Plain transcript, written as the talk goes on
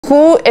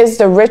Who is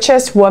the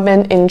richest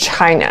woman in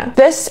China?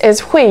 This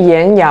is Hui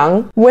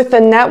Yang. With a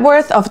net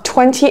worth of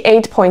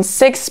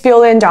 $28.6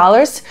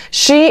 billion,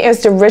 she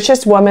is the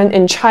richest woman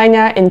in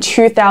China in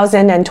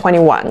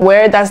 2021.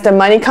 Where does the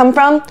money come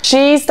from?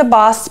 She's the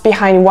boss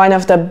behind one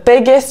of the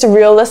biggest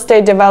real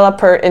estate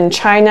developer in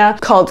China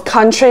called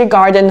Country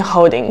Garden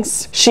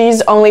Holdings.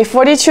 She's only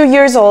 42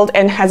 years old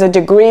and has a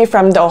degree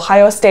from the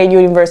Ohio State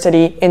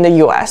University in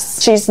the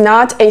US. She's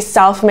not a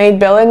self-made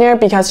billionaire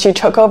because she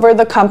took over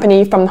the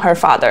company from her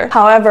father.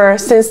 However,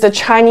 since the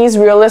Chinese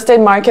real estate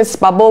market's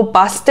bubble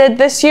busted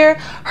this year,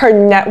 her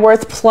net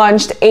worth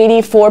plunged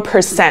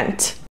 84%.